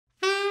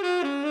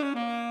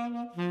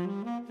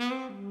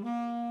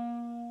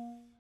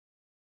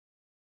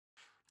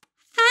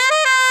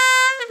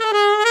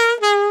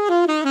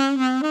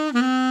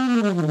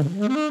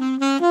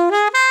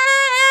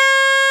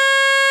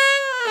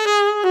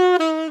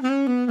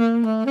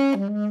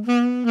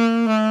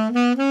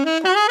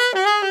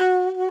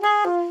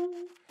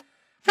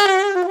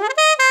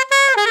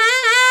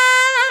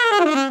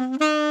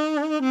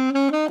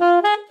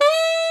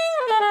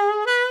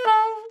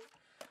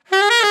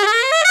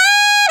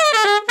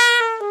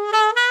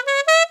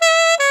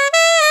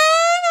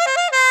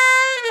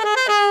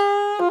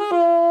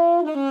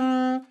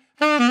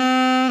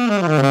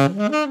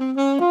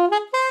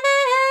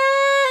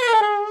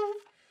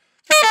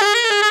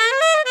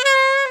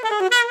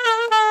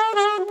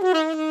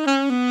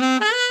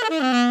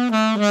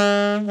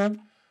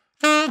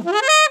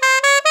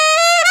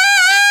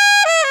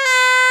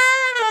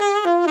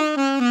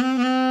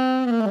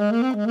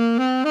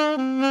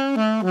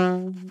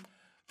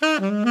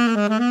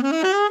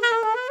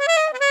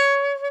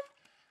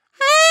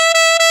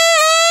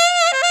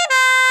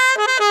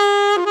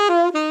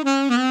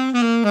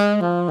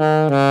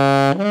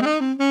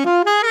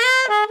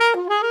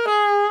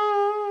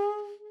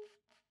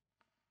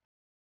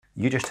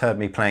just heard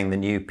me playing the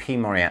new P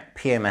Mauriat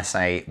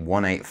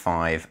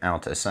PMSA-185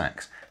 alto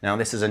sax. Now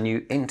this is a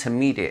new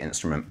intermediate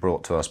instrument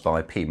brought to us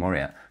by P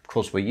Mauriat. Of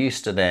course, we're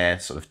used to their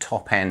sort of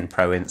top-end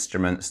pro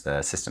instruments,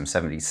 the System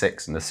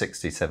 76 and the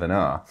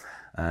 67R.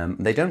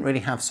 They don't really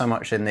have so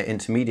much in the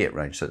intermediate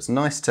range, so it's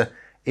nice to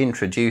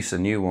introduce a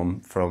new one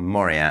from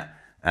Mauriat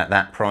at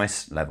that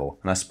price level.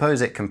 And I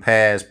suppose it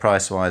compares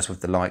price-wise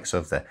with the likes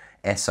of the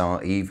SR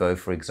Evo,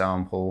 for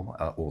example,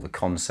 or the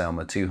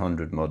Conselma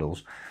 200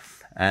 models.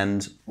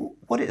 And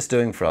what it's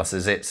doing for us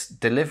is it's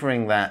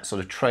delivering that sort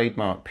of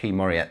trademark P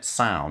Mauriat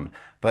sound,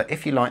 but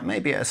if you like,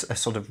 maybe at a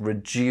sort of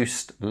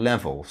reduced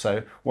level.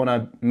 So what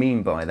I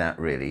mean by that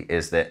really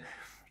is that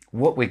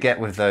what we get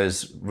with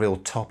those real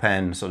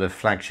top-end sort of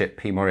flagship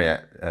P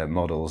Mauriat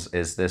models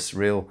is this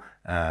real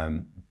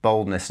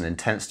boldness and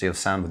intensity of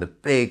sound with a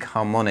big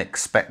harmonic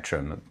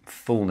spectrum,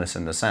 fullness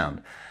in the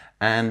sound.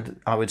 And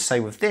I would say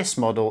with this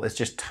model, it's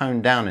just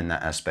toned down in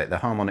that aspect. The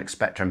harmonic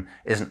spectrum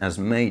isn't as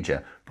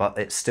major, but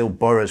it still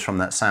borrows from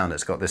that sound.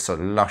 It's got this sort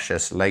of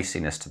luscious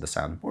laciness to the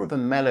sound, more of a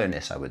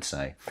mellowness, I would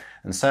say.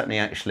 And certainly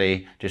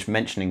actually just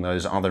mentioning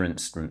those other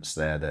instruments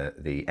there,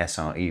 the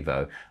SR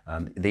Evo,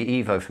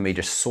 the Evo for me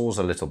just soars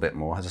a little bit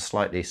more, has a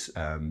slightly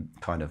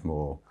kind of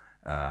more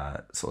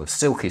sort of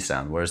silky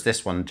sound, whereas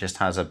this one just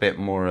has a bit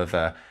more of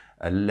a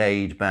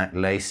laid-back,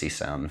 lacy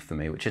sound for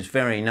me, which is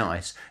very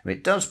nice. I mean,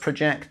 it does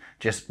project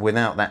just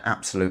without that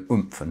absolute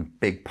oomph and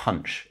big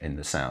punch in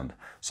the sound.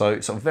 So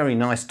it's sort of very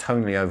nice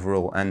tonally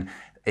overall. And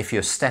if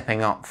you're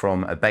stepping up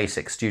from a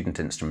basic student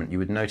instrument, you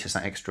would notice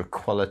that extra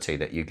quality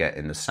that you get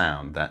in the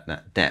sound,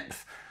 that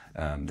depth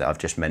that I've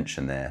just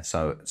mentioned there.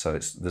 So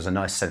there's a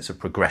nice sense of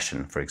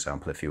progression, for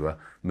example, if you were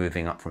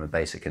moving up from a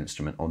basic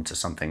instrument onto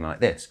something like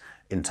this,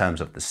 in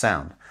terms of the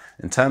sound.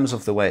 In terms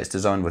of the way it's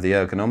designed with the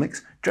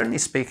ergonomics, generally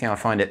speaking, I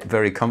find it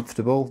very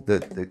comfortable.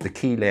 The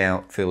key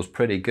layout feels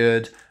pretty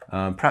good.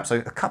 Perhaps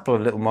a couple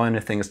of little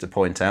minor things to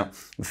point out.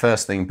 The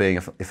first thing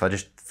being, if I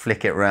just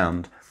flick it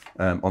around,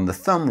 on the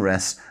thumb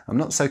rests, I'm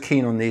not so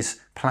keen on these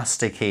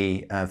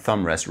plasticky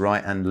thumb rests,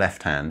 right and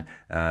left hand.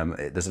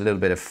 There's a little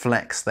bit of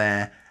flex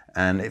there,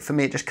 and for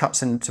me it just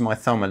cuts into my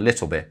thumb a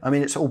little bit. I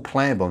mean, it's all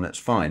playable and it's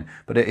fine,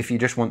 but if you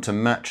just want to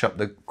match up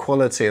the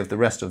quality of the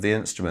rest of the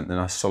instrument, then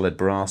nice solid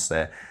brass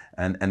there,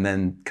 and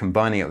then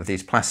combining it with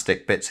these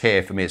plastic bits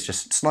here, for me it's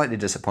just slightly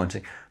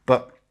disappointing.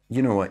 But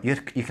you know what, you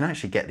can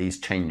actually get these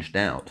changed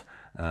out.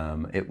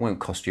 It won't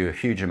cost you a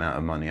huge amount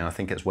of money, and I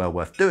think it's well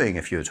worth doing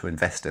if you were to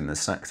invest in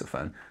this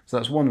saxophone. So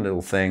that's one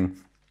little thing.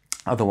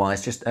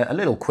 Otherwise, just a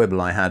little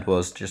quibble I had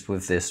was just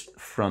with this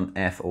front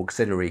F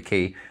auxiliary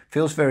key.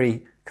 Feels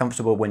very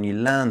comfortable when you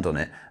land on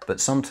it, but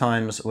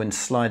sometimes when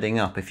sliding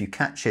up, if you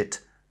catch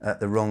it at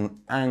the wrong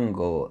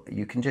angle,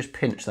 you can just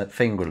pinch that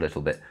finger a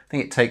little bit. I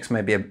think it takes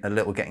maybe a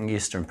little getting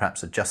used to and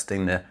perhaps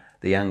adjusting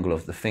the angle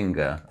of the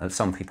finger.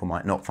 Some people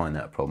might not find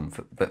that a problem,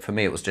 but for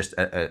me it was just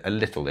a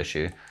little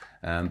issue.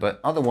 But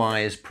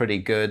otherwise pretty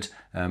good.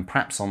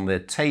 Perhaps on the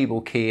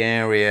table key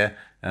area,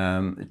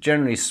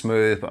 generally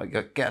smooth, but I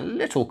get a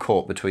little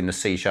caught between the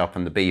C sharp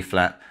and the B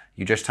flat.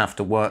 You just have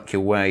to work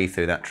your way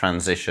through that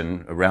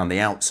transition around the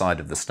outside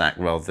of the stack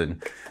rather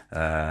than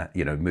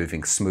you know,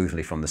 moving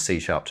smoothly from the C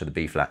sharp to the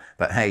B flat.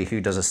 But hey, who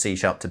does a C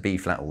sharp to B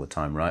flat all the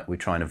time, right? We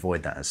try and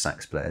avoid that as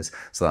sax players,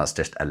 so that's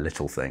just a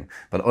little thing.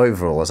 But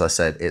overall, as I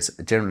said, it's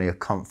generally a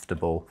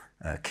comfortable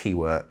key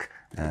work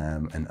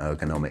and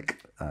ergonomic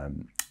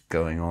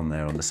going on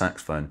there on the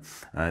saxophone.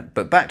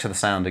 But back to the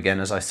sound again,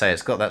 as I say,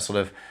 it's got that sort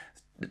of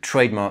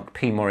trademark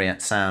P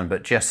Mauriat sound,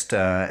 but just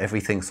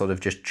everything sort of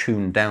just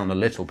tuned down a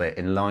little bit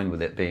in line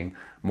with it being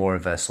more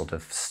of a sort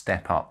of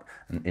step up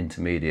and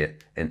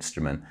intermediate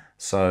instrument.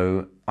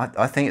 So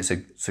I think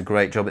it's a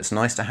great job. It's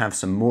nice to have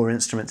some more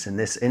instruments in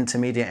this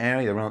intermediate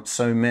area. There aren't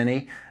so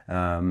many.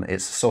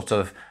 It's sort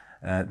of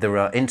there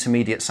are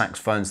intermediate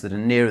saxophones that are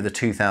nearer the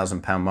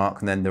 £2,000 mark,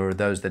 and then there are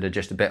those that are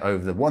just a bit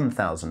over the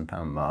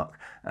 £1,000 mark,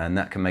 and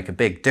that can make a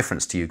big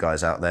difference to you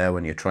guys out there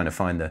when you're trying to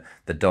find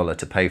the dollar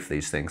to pay for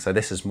these things. So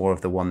this is more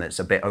of the one that's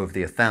a bit over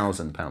the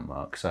 £1,000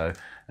 mark, so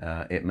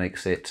it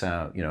makes it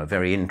you know, a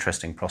very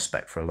interesting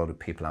prospect for a lot of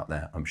people out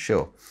there, I'm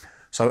sure.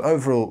 So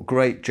overall,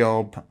 great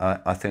job.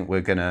 I think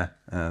we're going to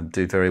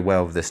do very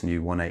well with this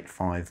new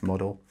 185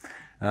 model.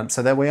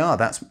 So there we are.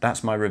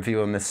 That's my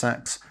review on this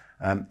sax.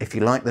 If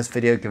you like this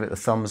video, give it a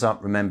thumbs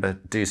up. Remember,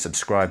 do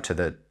subscribe to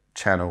the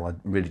channel. I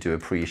really do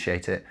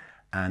appreciate it.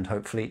 And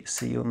hopefully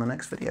see you on the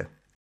next video.